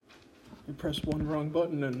You press one wrong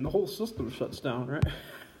button and the whole system shuts down, right?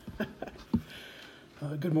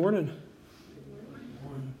 Good morning.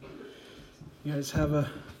 You guys have a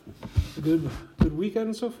good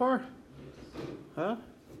weekend so far? Huh?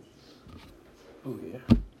 Oh yeah.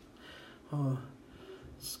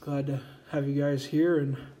 It's glad to have you guys here,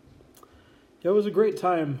 and it was a great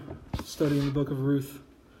time studying the book of Ruth.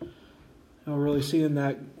 Really seeing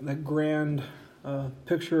that grand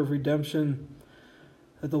picture of redemption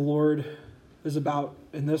that the Lord is about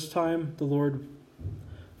in this time. The Lord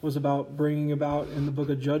was about bringing about in the book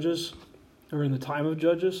of Judges, or in the time of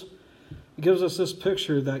Judges. It gives us this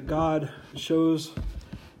picture that God shows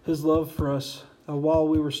His love for us. While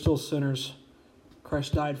we were still sinners,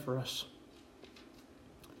 Christ died for us.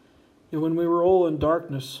 And when we were all in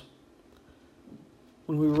darkness,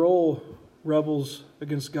 when we were all rebels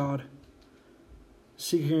against God,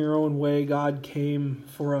 seeking our own way, God came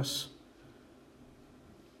for us.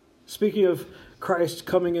 Speaking of Christ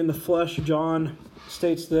coming in the flesh, John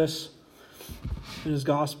states this in his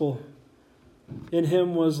gospel: "In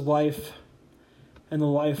him was life, and the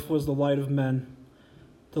life was the light of men.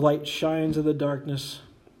 The light shines in the darkness,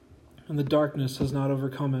 and the darkness has not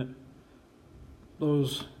overcome it."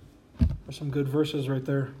 Those are some good verses right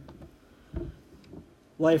there.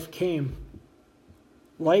 Life came.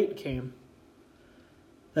 Light came.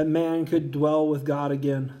 That man could dwell with God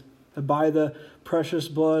again. That by the precious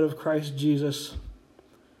blood of Christ Jesus,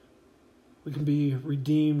 we can be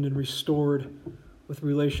redeemed and restored with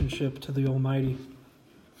relationship to the Almighty.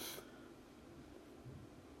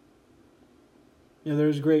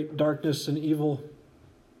 There's great darkness and evil,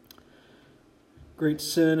 great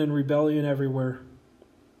sin and rebellion everywhere.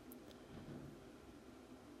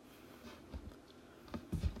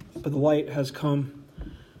 But the light has come,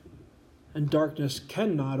 and darkness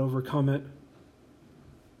cannot overcome it.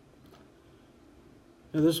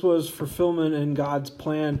 Now, this was fulfillment in God's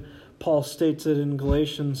plan. Paul states it in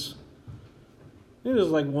Galatians. It is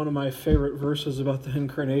like one of my favorite verses about the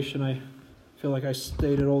incarnation. I feel like I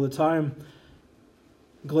state it all the time.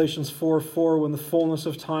 Galatians 4:4, when the fullness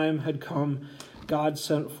of time had come, God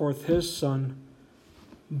sent forth His Son,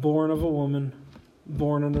 born of a woman,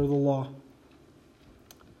 born under the law.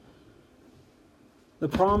 The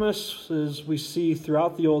promises we see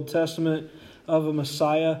throughout the Old Testament of a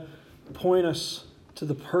Messiah point us to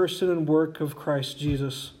the person and work of Christ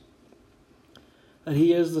Jesus. That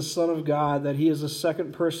He is the Son of God, that He is the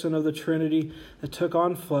second person of the Trinity that took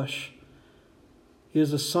on flesh. He is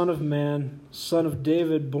the Son of Man, Son of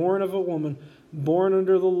David, born of a woman, born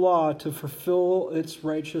under the law to fulfill its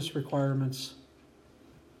righteous requirements.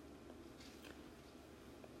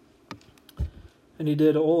 And He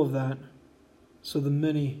did all of that so the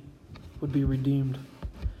many would be redeemed.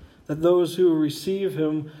 That those who receive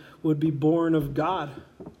Him would be born of God,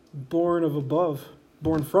 born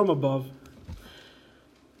from above.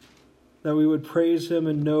 That we would praise Him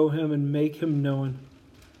and know Him and make Him known.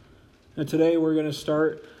 And today we're going to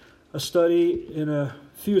start a study in a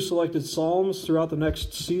few selected Psalms throughout the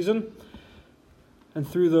next season. And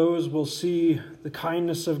through those we'll see the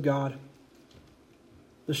kindness of God,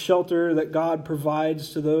 the shelter that God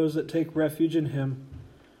provides to those that take refuge in Him.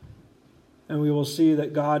 And we will see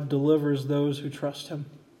that God delivers those who trust Him.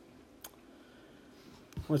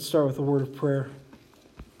 Let's start with a word of prayer.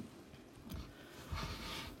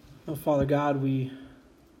 Oh, Father God, we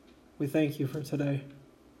thank You for today.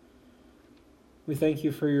 We thank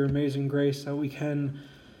You for Your amazing grace that we can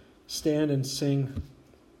stand and sing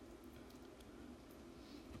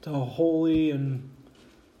to a holy and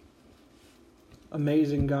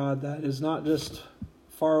amazing God that is not just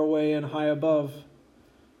far away and high above.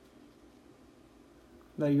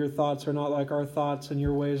 That Your thoughts are not like our thoughts and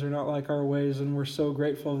Your ways are not like our ways. And we're so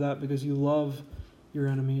grateful of that because You love Your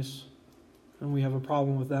enemies. And we have a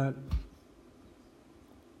problem with that.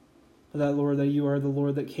 That, Lord, that You are the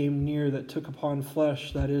Lord that came near, that took upon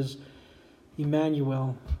flesh, that is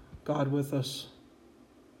Emmanuel, God with us,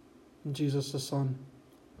 and Jesus the Son.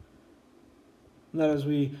 And that as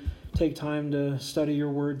we take time to study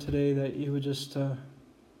Your word today, that You would just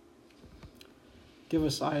give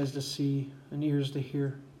us eyes to see and ears to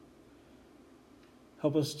hear.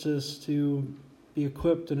 Help us just to be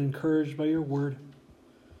equipped and encouraged by Your word,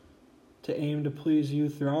 to aim to please You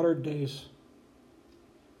throughout our days.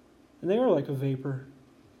 And they are like a vapor.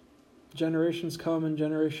 Generations come and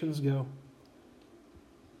generations go.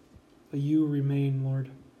 But You remain, Lord.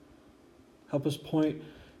 Help us point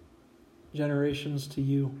generations to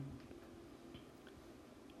You.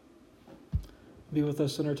 Be with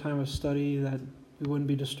us in our time of study, that we wouldn't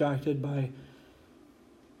be distracted by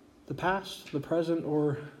the past, the present,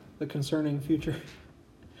 or the concerning future.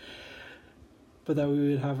 but that we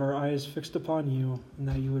would have our eyes fixed upon you, and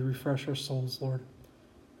that you would refresh our souls, Lord.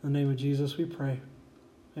 In the name of Jesus we pray.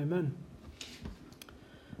 Amen.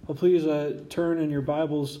 Well, please turn in your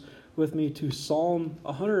Bibles with me to Psalm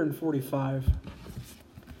 145. I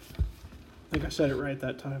think I said it right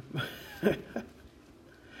that time.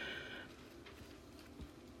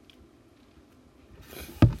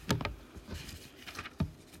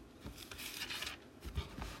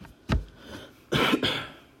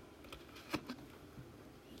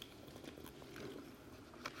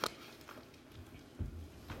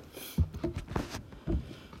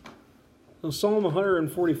 So Psalm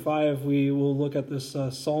 145, we will look at this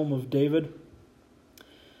Psalm of David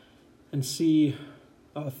and see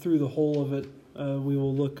through the whole of it. We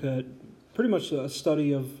will look at pretty much a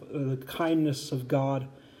study of the kindness of God,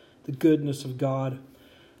 the goodness of God,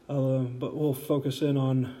 but we'll focus in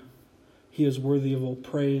on He is worthy of all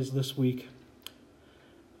praise this week,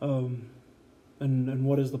 and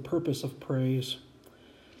what is the purpose of praise.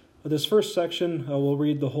 This first section, we'll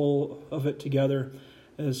read the whole of it together.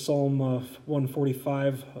 As Psalm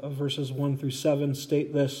 145, verses 1 through 7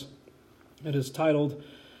 state this. It is titled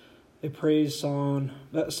a song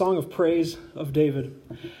of praise of David.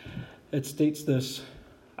 It states this: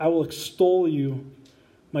 I will extol you,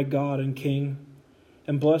 my God and King,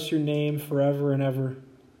 and bless your name forever and ever.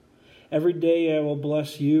 Every day I will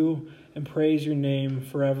bless you and praise your name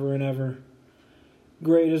forever and ever.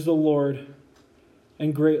 Great is the Lord,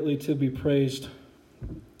 and greatly to be praised,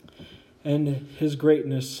 and his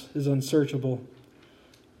greatness is unsearchable.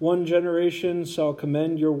 One generation shall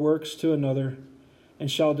commend your works to another,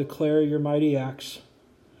 and shall declare your mighty acts.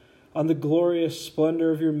 On the glorious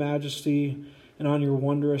splendor of your majesty, and on your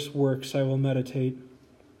wondrous works I will meditate.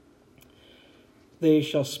 They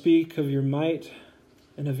shall speak of your might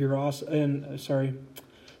and of your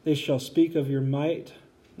They shall speak of your might.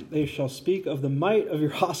 They shall speak of the might of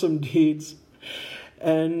your awesome deeds,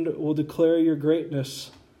 and will declare your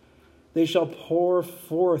greatness. They shall pour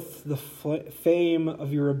forth the fame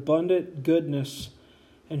of your abundant goodness,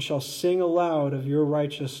 and shall sing aloud of your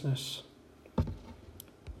righteousness.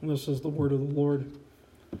 And this is the word of the Lord.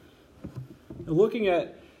 Now, looking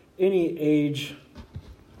at any age,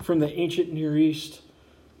 from the ancient Near East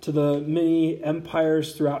to the many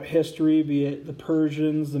empires throughout history, be it the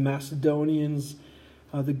Persians, the Macedonians,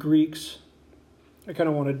 the Greeks, I kind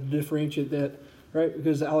of want to differentiate that, right?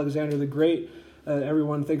 Because Alexander the Great,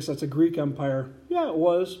 everyone thinks that's a Greek empire. Yeah, it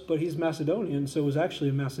was, but he's Macedonian, so it was actually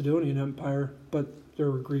a Macedonian empire, but there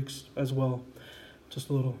were Greeks as well. Just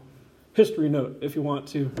a little history note, if you want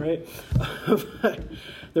to, right?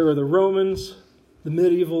 There were the Romans, the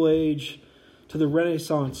medieval age, to the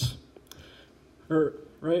Renaissance.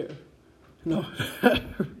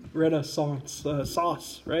 Renaissance,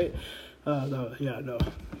 sauce, right? No,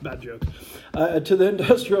 bad joke. To the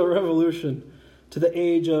Industrial Revolution, to the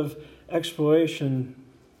age of exploration,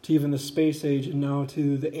 to even the space age, and now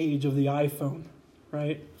to the age of the iPhone,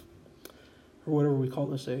 right? Or whatever we call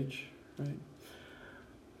this age, right?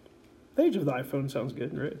 The age of the iPhone sounds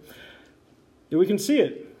good, right? Yeah, we can see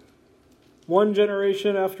it. One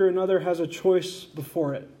generation after another has a choice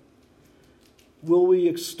before it. Will we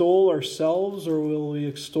extol ourselves, or will we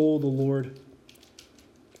extol the Lord?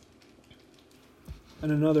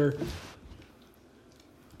 And another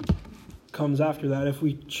comes after that. If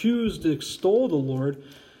we choose to extol the Lord,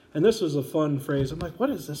 and this is a fun phrase. I'm like, what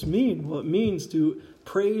does this mean? Well, it means to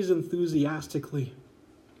praise enthusiastically,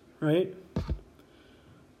 right?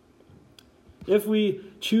 If we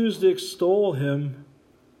choose to extol him,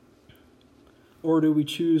 or do we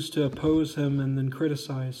choose to oppose him and then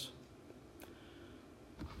criticize?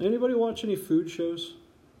 Anybody watch any food shows?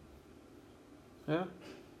 Yeah?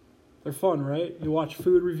 They're fun, right? You watch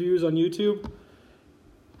food reviews on YouTube?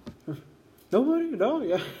 Nobody? No?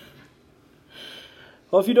 Yeah.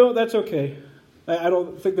 Well, if you don't, that's okay. I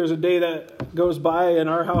don't think there's a day that goes by in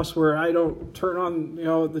our house where I don't turn on,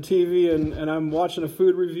 the TV and I'm watching a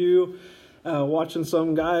food review, watching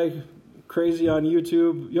some guy crazy on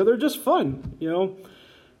YouTube. They're just fun,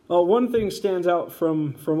 One thing stands out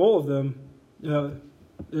from all of them,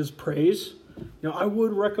 is praise. I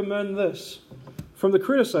would recommend this. From the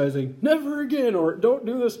criticizing, never again, or don't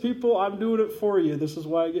do this, people, I'm doing it for you. This is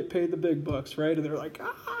why I get paid the big bucks, right? And they're like,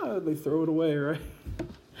 they throw it away, right?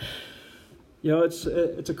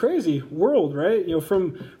 It's a crazy world, right?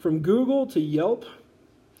 From Google to Yelp,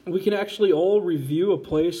 we can actually all review a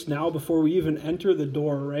place now before we even enter the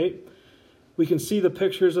door, right? We can see the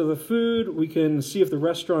pictures of the food. We can see if the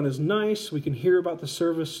restaurant is nice. We can hear about the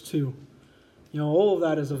service too. All of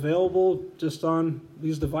that is available just on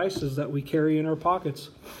these devices that we carry in our pockets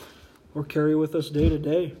or carry with us day to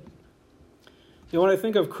day. When I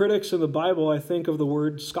think of critics in the Bible, I think of the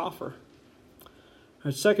word scoffer.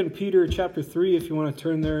 2 Peter chapter 3, if you want to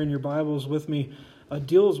turn there in your Bibles with me,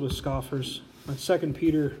 deals with scoffers. 2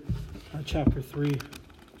 Peter chapter 3.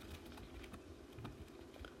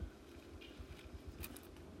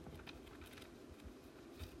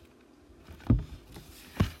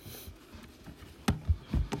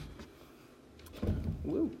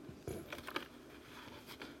 Woo.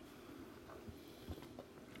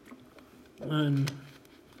 And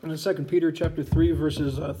in 2 Peter chapter 3,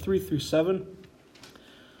 verses 3 through 7,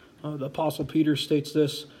 the Apostle Peter states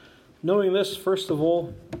this: knowing this, first of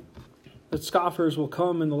all, that scoffers will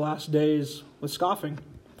come in the last days with scoffing,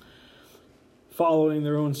 following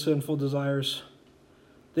their own sinful desires.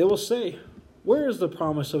 They will say, where is the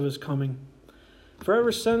promise of his coming? For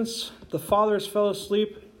ever since the fathers fell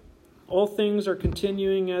asleep, all things are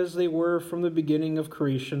continuing as they were from the beginning of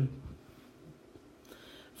creation.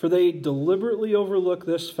 For they deliberately overlook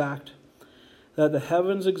this fact, that the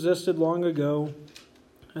heavens existed long ago,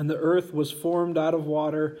 and the earth was formed out of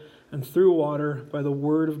water and through water by the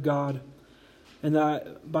word of God, and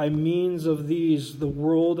that by means of these the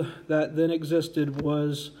world that then existed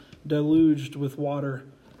was deluged with water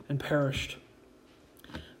and perished.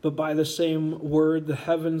 But by the same word the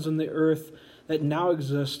heavens and the earth that now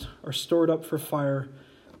exist are stored up for fire,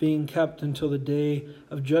 being kept until the day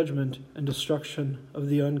of judgment and destruction of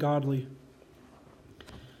the ungodly.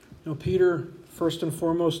 Peter, first and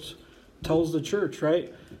foremost, tells the church,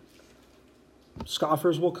 right?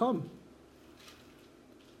 Scoffers will come.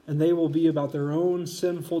 And they will be about their own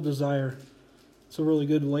sinful desire. It's a really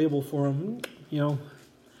good label for them.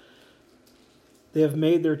 They have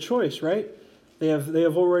made their choice, right? They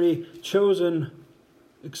have already chosen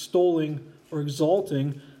extolling or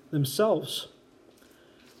exalting themselves.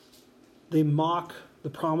 They mock the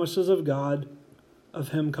promises of God, of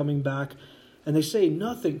him coming back, and they say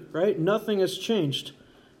nothing, right? Nothing has changed.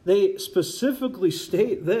 They specifically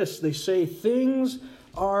state this. They say things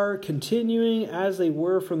are continuing as they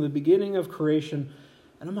were from the beginning of creation.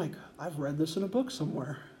 And I'm like, I've read this in a book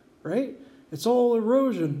somewhere, right? It's all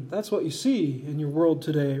erosion. That's what you see in your world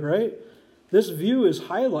today, right? This view is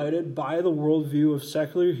highlighted by the worldview of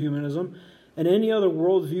secular humanism and any other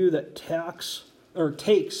worldview that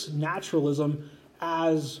takes naturalism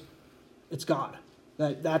as its God.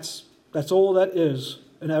 That's all that is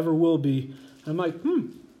and ever will be. And I'm like,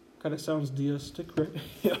 kind of sounds deistic, right?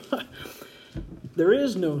 There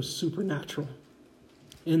is no supernatural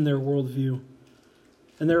in their worldview.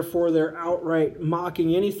 And therefore they're outright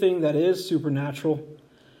mocking anything that is supernatural.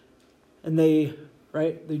 And they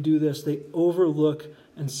do this. They overlook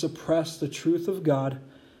and suppress the truth of God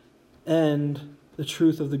and the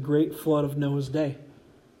truth of the great flood of Noah's day.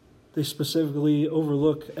 They specifically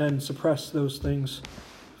overlook and suppress those things.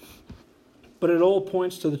 But it all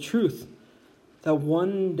points to the truth that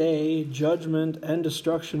one day judgment and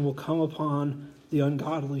destruction will come upon the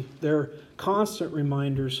ungodly. They're constant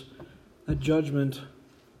reminders that judgment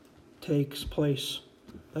takes place,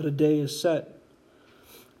 that a day is set.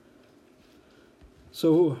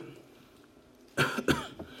 So,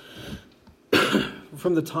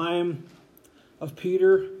 from the time of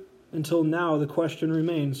Peter until now, the question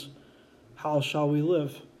remains, how shall we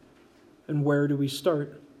live? And where do we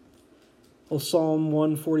start? Well, Psalm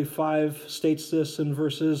 145 states this in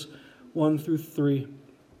verses 1 through 3.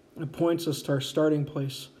 It points us to our starting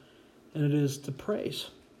place, and it is to praise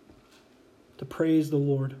the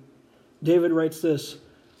Lord. David writes this: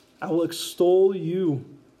 I will extol you,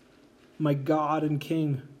 my God and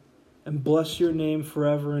King, and bless your name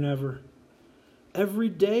forever and ever. Every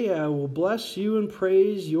day I will bless you and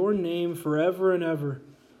praise your name forever and ever.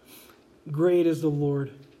 Great is the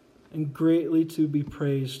Lord, and greatly to be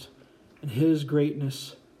praised, and his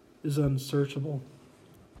greatness is unsearchable.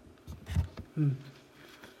 Now,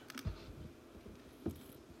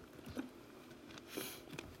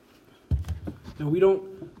 we don't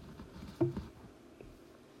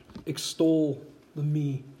extol the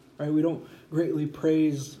me, right? We don't greatly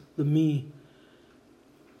praise the me.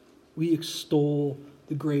 We extol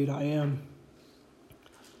the great I am.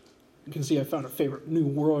 You can see I found a favorite new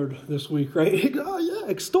word this week, right? Oh yeah,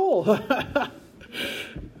 extol.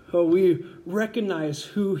 We recognize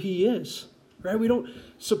who he is, right? We don't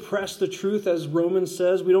suppress the truth, as Romans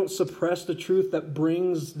says. We don't suppress the truth that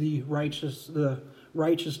brings the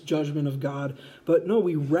righteous judgment of God. But no,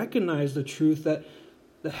 we recognize the truth that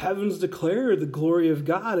the heavens declare the glory of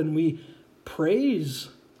God, and we praise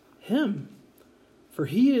him, for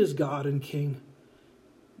he is God and King.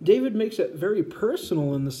 David makes it very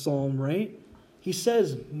personal in the psalm, right? He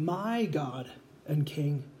says, my God and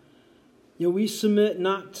King. We submit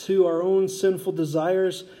not to our own sinful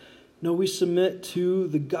desires. No, we submit to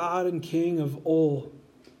the God and King of all,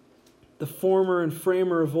 the former and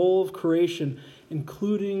framer of all of creation,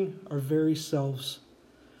 including our very selves.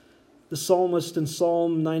 The psalmist in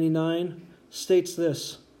Psalm 99 states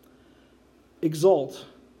this: "Exalt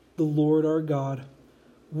the Lord our God,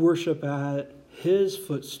 worship at his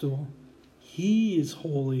footstool. He is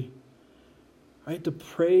holy." Right? To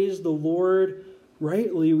praise the Lord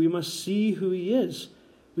rightly, we must see who he is.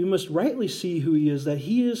 We must rightly see who he is, that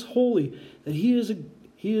he is holy, that he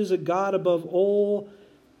is a God above all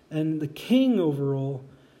and the king over all.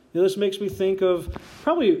 This makes me think of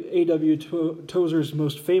probably A.W. Tozer's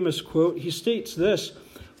most famous quote. He states this: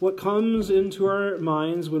 "What comes into our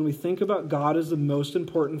minds when we think about God is the most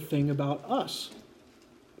important thing about us."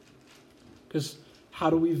 Because how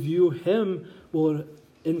do we view him will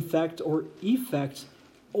infect or effect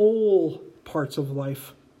all parts of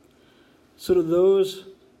life. So to those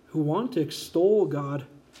who want to extol God,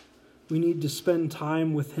 we need to spend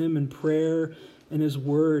time with him in prayer and his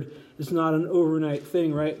word. It's not an overnight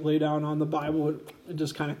thing, right? Lay down on the Bible, it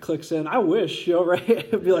just kind of clicks in. I wish, right?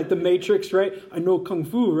 It'd be like the Matrix, right? I know Kung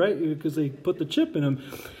Fu, right? Because they put the chip in him,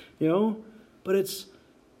 But it's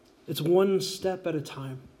one step at a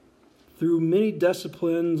time. Through many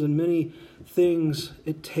disciplines and many things,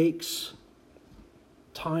 it takes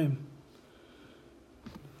time.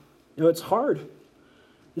 It's hard.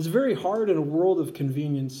 It's very hard in a world of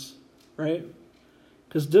convenience, right?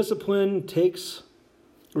 Because discipleship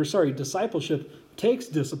takes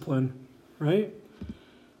discipline, right?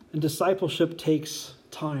 And discipleship takes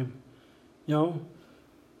time,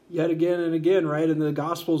 Yet again and again, right? In the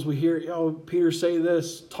Gospels we hear, Peter say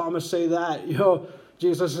this, Thomas say that,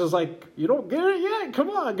 Jesus is like, you don't get it yet? Come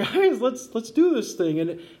on, guys, let's do this thing.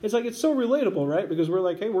 And it's like, it's so relatable, right? Because we're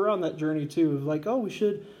like, hey, we're on that journey too. Of like, we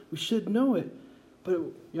should know it. But,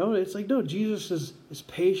 it's like, no, Jesus is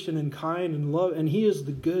patient and kind and love. And he is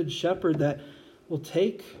the good shepherd that will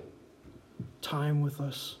take time with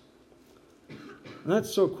us. And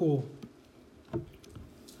that's so cool.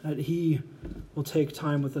 That he will take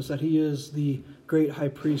time with us. That he is the great high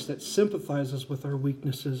priest that sympathizes with our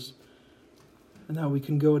weaknesses. And that we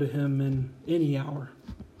can go to him in any hour.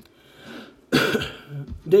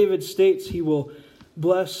 David states he will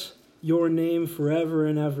bless your name forever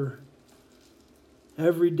and ever.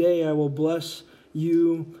 Every day I will bless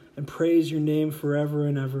you and praise your name forever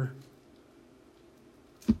and ever.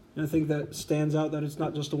 And I think that stands out that it's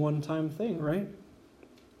not just a one-time thing, right?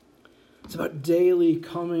 It's about daily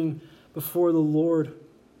coming before the Lord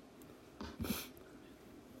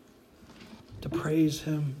to praise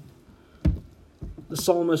him. The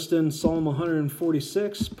psalmist in Psalm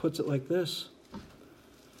 146 puts it like this: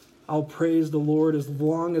 "I'll praise the Lord as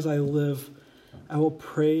long as I live. I will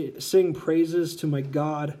sing praises to my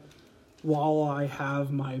God while I have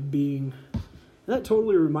my being." And that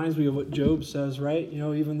totally reminds me of what Job says, right?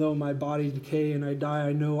 Even though my body decay and I die,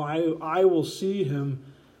 I know I will see him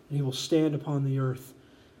and he will stand upon the earth.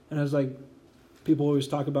 And as people always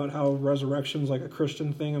talk about how resurrection's like a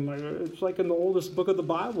Christian thing. I'm like, it's like in the oldest book of the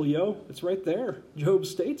Bible, It's right there. Job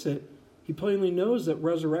states it. He plainly knows that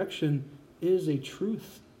resurrection is a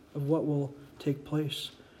truth of what will take place.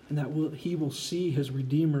 And that he will see his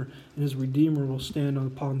Redeemer, and his Redeemer will stand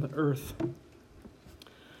upon the earth.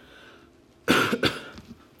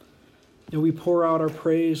 And we pour out our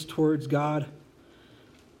praise towards God,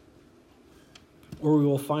 or we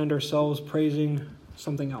will find ourselves praising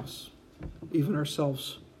something else. Even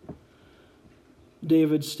ourselves.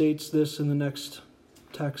 David states this in the next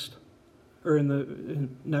text, or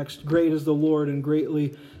next: "Great is the Lord and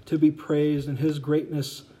greatly to be praised, and his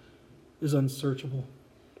greatness is unsearchable."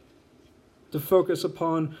 To focus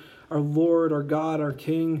upon our Lord, our God, our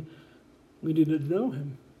King, we need to know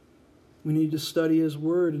him. We need to study his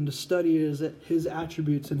word and to study his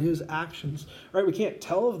attributes and his actions. Right? We can't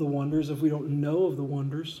tell of the wonders if we don't know of the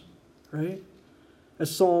wonders. Right?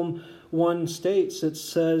 As Psalm 1 states, it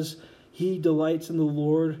says, he delights in the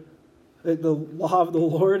law of the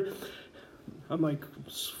Lord. I'm like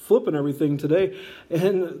flipping everything today.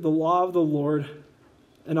 And the law of the Lord,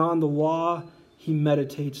 and on the law he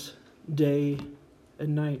meditates day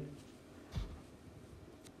and night.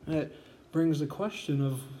 That brings the question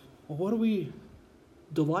of, what do we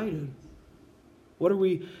delight in? What are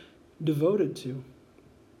we devoted to?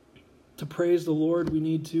 To praise the Lord, we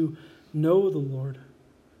need to know the Lord.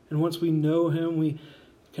 And once we know him, we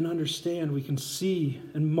can understand, we can see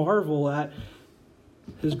and marvel at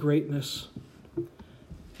his greatness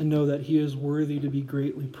and know that he is worthy to be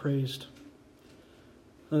greatly praised.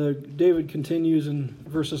 David continues in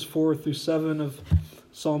verses 4 through 7 of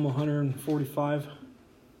Psalm 145.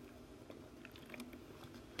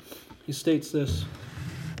 He states this: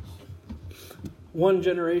 "One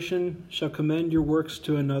generation shall commend your works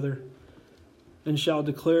to another, and shall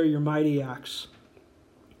declare your mighty acts.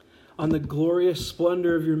 On the glorious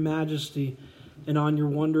splendor of your majesty and on your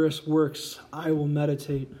wondrous works I will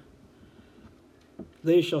meditate.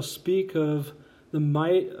 They shall speak of the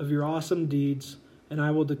might of your awesome deeds, and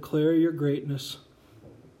I will declare your greatness."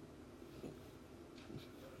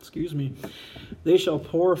 They shall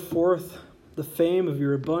pour forth the fame of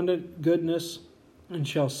your abundant goodness and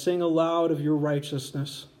shall sing aloud of your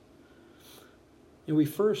righteousness. And we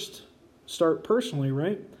first start personally,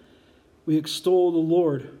 right? We extol the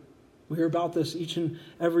Lord. We hear about this each and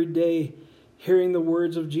every day, hearing the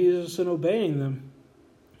words of Jesus and obeying them.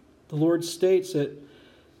 The Lord states that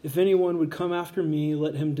if anyone would come after me,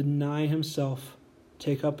 let him deny himself,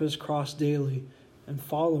 take up his cross daily, and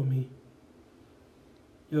follow me.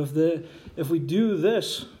 If we do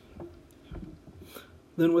this,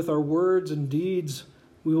 then with our words and deeds,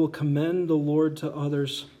 we will commend the Lord to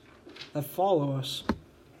others that follow us.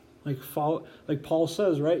 Like Paul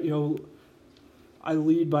says, right? I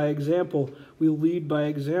lead by example. We lead by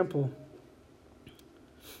example.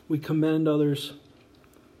 We commend others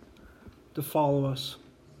to follow us.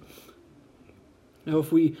 Now,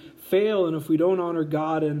 if we fail and if we don't honor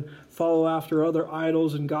God and follow after other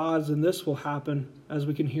idols and gods, then this will happen, as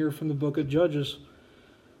we can hear from the book of Judges.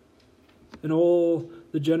 And all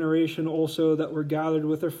the generation also that were gathered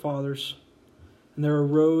with their fathers. And there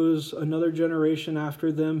arose another generation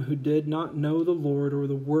after them who did not know the Lord or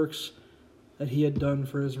the works that he had done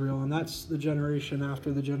for Israel. And that's the generation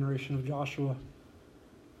after the generation of Joshua.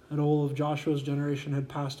 And all of Joshua's generation had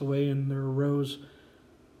passed away, and there arose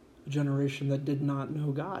a generation that did not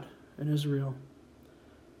know God in Israel.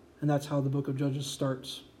 And that's how the book of Judges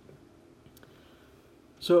starts.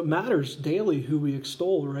 So it matters daily who we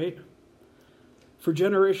extol, right? For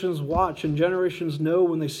generations watch and generations know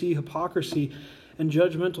when they see hypocrisy and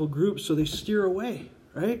judgmental groups, so they steer away,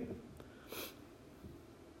 right?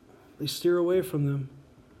 They steer away from them.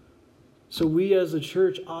 So we as a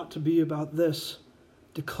church ought to be about this,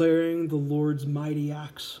 declaring the Lord's mighty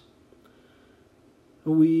acts.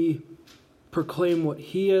 We proclaim what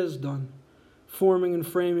he has done, forming and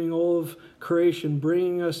framing all of creation,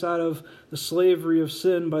 bringing us out of the slavery of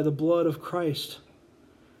sin by the blood of Christ,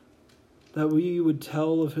 that we would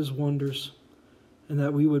tell of his wonders, and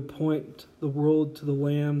that we would point the world to the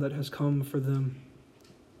Lamb that has come for them.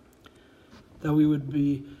 That we would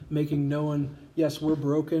be making known, yes, we're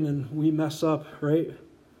broken and we mess up, right?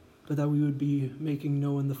 But that we would be making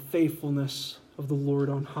known the faithfulness of the Lord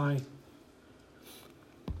on high.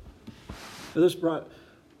 Now, this brought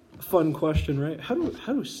a fun question, right? How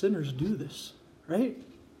do sinners do this, right?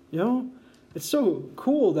 It's so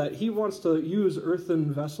cool that he wants to use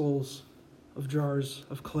earthen vessels of jars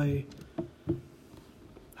of clay.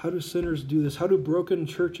 How do sinners do this? How do broken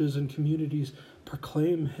churches and communities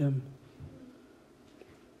proclaim him?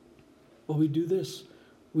 Well, we do this.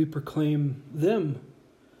 We proclaim them.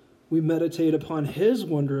 We meditate upon his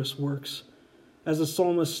wondrous works. As the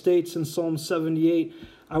psalmist states in Psalm 78,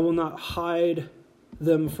 I will not hide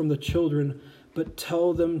them from the children, but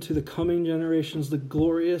tell them to the coming generations the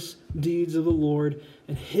glorious deeds of the Lord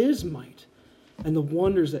and his might and the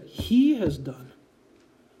wonders that he has done.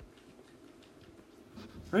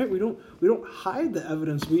 Right? We don't hide the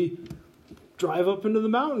evidence. We drive up into the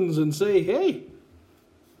mountains and say, hey,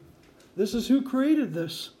 this is who created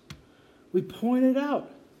this. We point it out.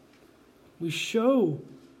 We show.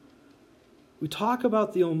 We talk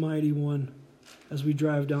about the Almighty One as we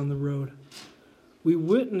drive down the road. We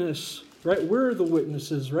witness, right? We're the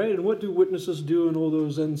witnesses, right? And what do witnesses do in all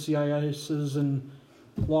those NCISs and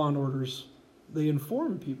law and orders? They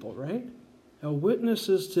inform people, right? A witness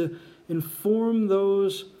is to inform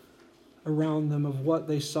those around them of what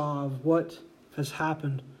they saw, of what has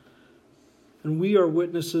happened. And we are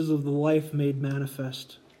witnesses of the life made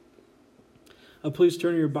manifest. Please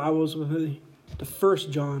turn your Bibles with me to 1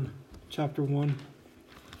 John chapter 1.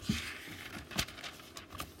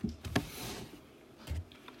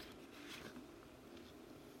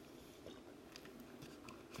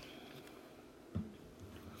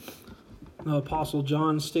 The Apostle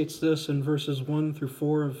John states this in verses 1 through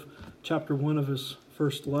 4 of chapter 1 of his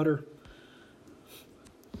first letter.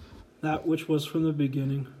 That which was from the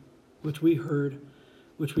beginning, which we heard,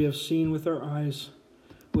 which we have seen with our eyes,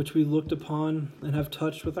 which we looked upon and have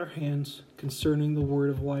touched with our hands concerning the word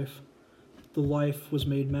of life. The life was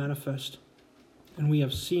made manifest, and we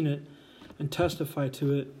have seen it and testify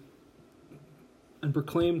to it and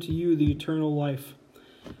proclaim to you the eternal life,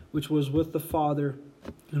 which was with the Father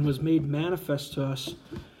and was made manifest to us,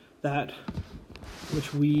 that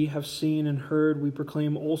which we have seen and heard we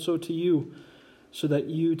proclaim also to you, so that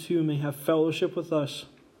you too may have fellowship with us.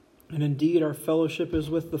 And indeed our fellowship is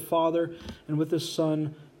with the Father and with His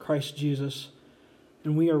Son, Christ Jesus.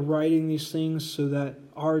 And we are writing these things so that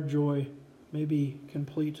our joy may be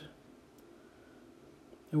complete.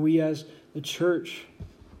 And we as the church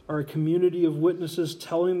are a community of witnesses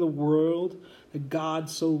telling the world that God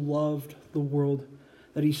so loved the world,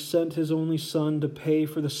 that He sent His only Son to pay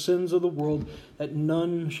for the sins of the world, that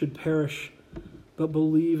none should perish, but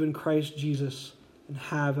believe in Christ Jesus and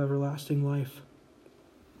have everlasting life.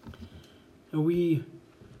 And we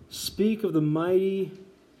speak of the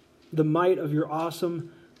might of your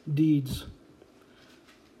awesome deeds.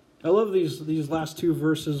 I love these last two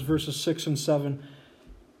verses 6 and 7,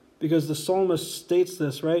 because the psalmist states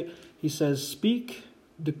this, right? He says, speak,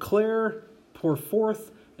 declare, pour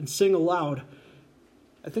forth, and sing aloud.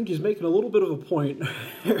 I think he's making a little bit of a point,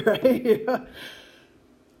 right?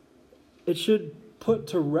 It should put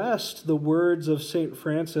to rest the words of St.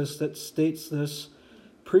 Francis that states this: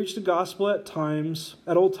 preach the gospel at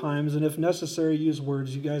all times, and if necessary, use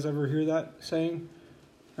words. You guys ever hear that saying?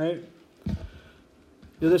 Right?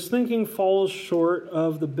 This thinking falls short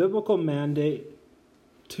of the biblical mandate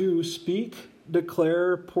to speak,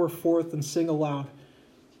 declare, pour forth, and sing aloud.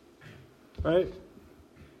 Right?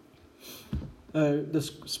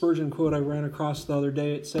 This Spurgeon quote I ran across the other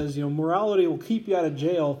day, it says, morality will keep you out of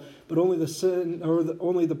jail, but only the sin or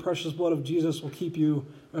only the precious blood of Jesus will keep you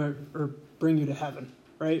or bring you to heaven.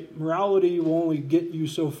 Right? Morality will only get you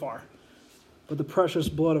so far. But the precious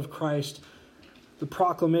blood of Christ, the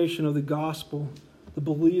proclamation of the gospel, the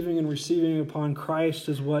believing and receiving upon Christ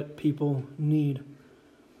is what people need.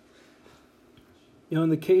 In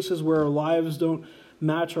the cases where our lives don't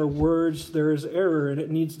match our words, there is error and it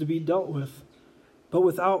needs to be dealt with. But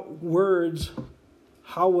without words,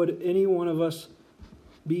 how would any one of us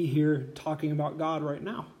be here talking about God right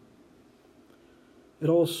now? It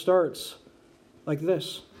all starts like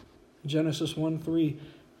this. Genesis 1:3,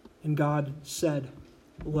 and God said,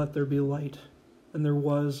 let there be light. And there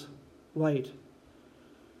was light.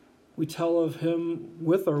 We tell of Him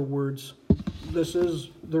with our words. This is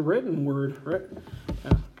the written word, right?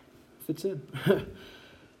 Yeah, fits in.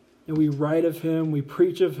 And we write of Him, we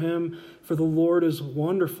preach of Him, for the Lord is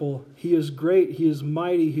wonderful. He is great, He is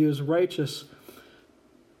mighty, He is righteous.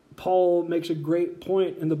 Paul makes a great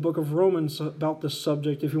point in the book of Romans about this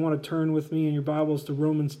subject. If you want to turn with me in your Bibles to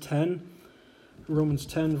Romans 10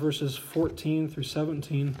 verses 14 through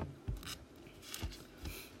 17.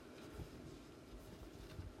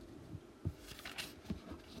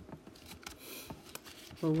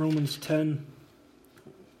 Romans 10,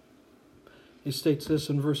 he states this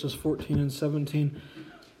in verses 14 and 17.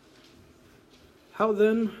 How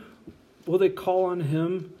then will they call on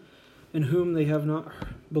Him in whom they have not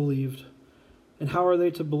believed? And how are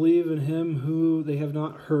they to believe in Him who they have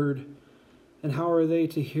not heard? And how are they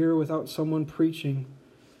to hear without someone preaching?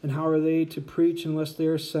 And how are they to preach unless they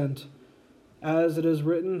are sent? As it is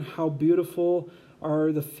written, how beautiful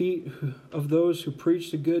are the feet of those who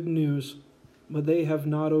preach the good news, but they have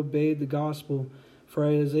not obeyed the gospel. For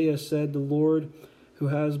Isaiah said, the Lord who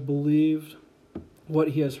has believed what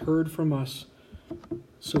He has heard from us.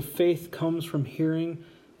 So faith comes from hearing,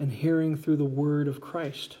 and hearing through the word of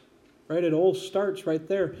Christ. Right? It all starts right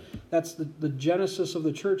there. That's the genesis of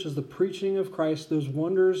the church, is the preaching of Christ, those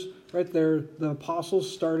wonders right there, the apostles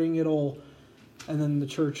starting it all, and then the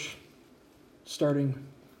church starting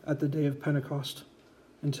at the day of Pentecost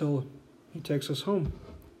until He takes us home.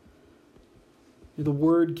 The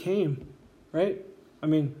Word came, right? I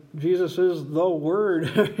mean, Jesus is the Word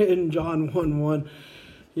in John 1:1.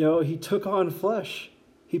 He took on flesh.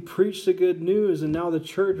 He preached the good news, and now the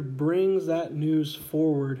church brings that news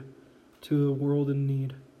forward to the world in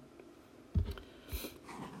need.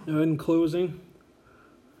 Now, in closing,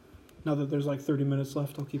 now that there's like 30 minutes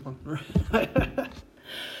left, I'll keep on.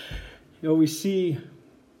 We see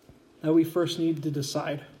that we first need to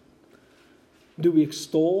decide. Do we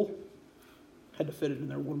extol? Had to fit it in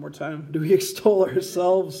there one more time. Do we extol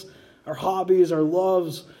ourselves, our hobbies, our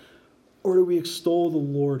loves, or do we extol the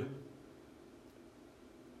Lord?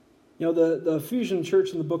 The Ephesian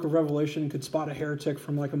church in the book of Revelation could spot a heretic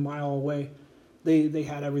from like a mile away. They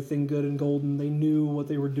had everything good and golden. They knew what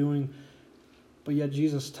they were doing. But yet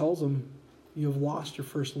Jesus tells them, you have lost your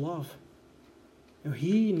first love.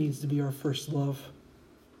 He needs to be our first love.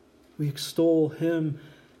 We extol Him.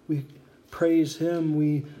 We praise Him.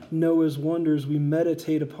 We know His wonders. We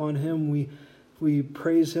meditate upon Him. We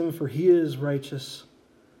praise Him for He is righteous.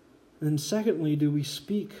 And then secondly, do we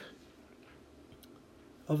speak?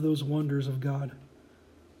 of those wonders of God?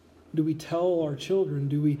 Do we tell our children?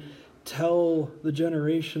 Do we tell the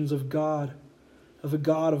generations of God, of a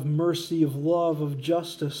God of mercy, of love, of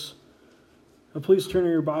justice? Now, please turn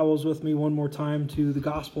your Bibles with me one more time to the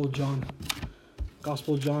Gospel of John.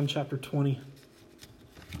 Gospel of John, chapter 20.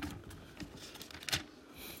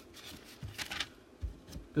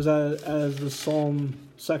 Because as the Psalm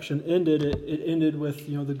section ended, it ended with,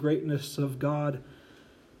 the greatness of God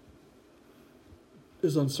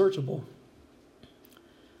is unsearchable.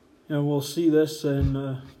 And we'll see this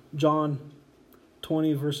in John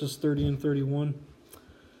 20, verses 30 and 31.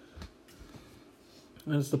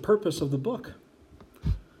 And it's the purpose of the book,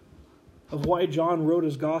 of why John wrote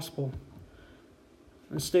his gospel.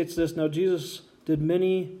 It states this: Now Jesus did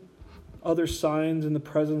many other signs in the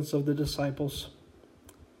presence of the disciples,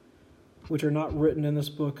 which are not written in this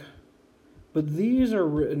book. But these are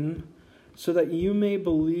written so that you may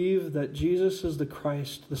believe that Jesus is the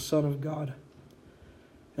Christ, the Son of God,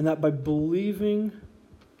 and that by believing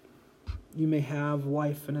you may have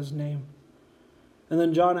life in his name. And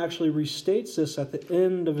then John actually restates this at the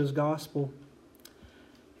end of his gospel.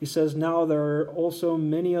 He says, Now there are also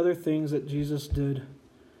many other things that Jesus did.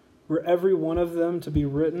 Were every one of them to be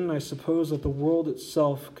written, I suppose that the world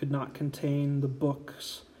itself could not contain the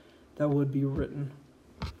books that would be written.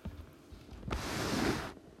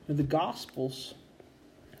 And the Gospels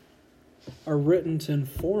are written to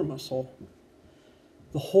inform us all,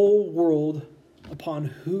 the whole world, upon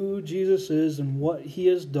who Jesus is and what he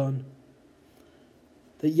has done.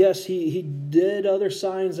 That yes, he did other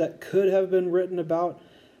signs that could have been written about,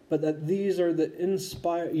 but that these are the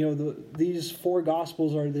inspired, these four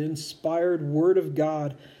Gospels are the inspired Word of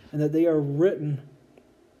God, and that they are written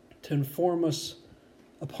to inform us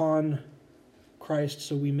upon Christ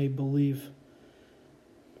so we may believe.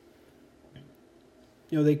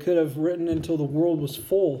 They could have written until the world was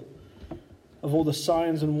full of all the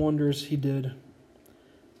signs and wonders he did.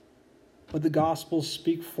 But the Gospels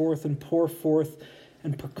speak forth and pour forth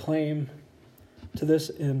and proclaim to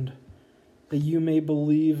this end, that you may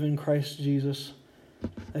believe in Christ Jesus,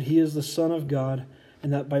 that he is the Son of God,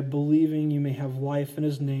 and that by believing you may have life in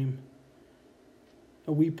his name.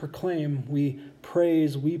 And we proclaim, we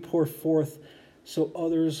praise, we pour forth so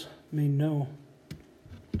others may know,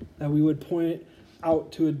 that we would point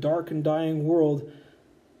out to a dark and dying world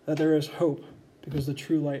that there is hope because the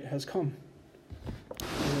true light has come.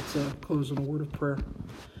 So let's close in a word of prayer.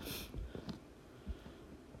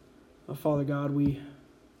 Father God, we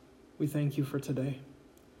thank you for today.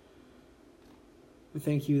 We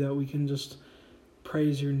thank you that we can just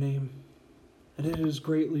praise your name. And it is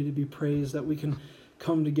greatly to be praised that we can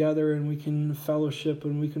come together and we can fellowship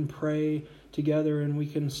and we can pray together and we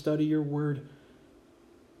can study your word.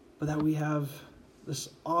 But that we have this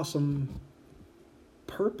awesome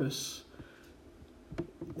purpose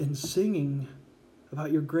in singing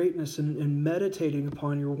about your greatness and meditating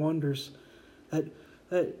upon your wonders.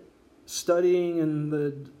 That studying and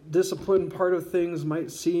the discipline part of things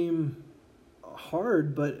might seem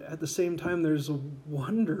hard, but at the same time there's a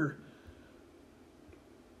wonder.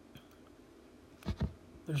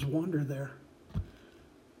 There's wonder there.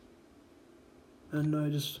 And I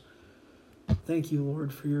just thank you,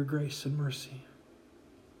 Lord, for your grace and mercy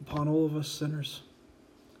upon all of us sinners.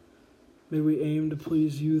 May we aim to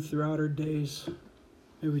please you throughout our days.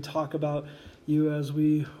 May we talk about you as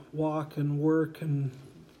we walk and work and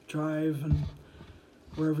drive and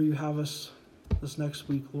wherever you have us this next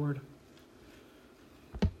week, Lord.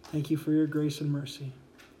 Thank you for your grace and mercy.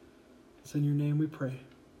 It's in your name we pray.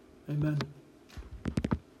 Amen.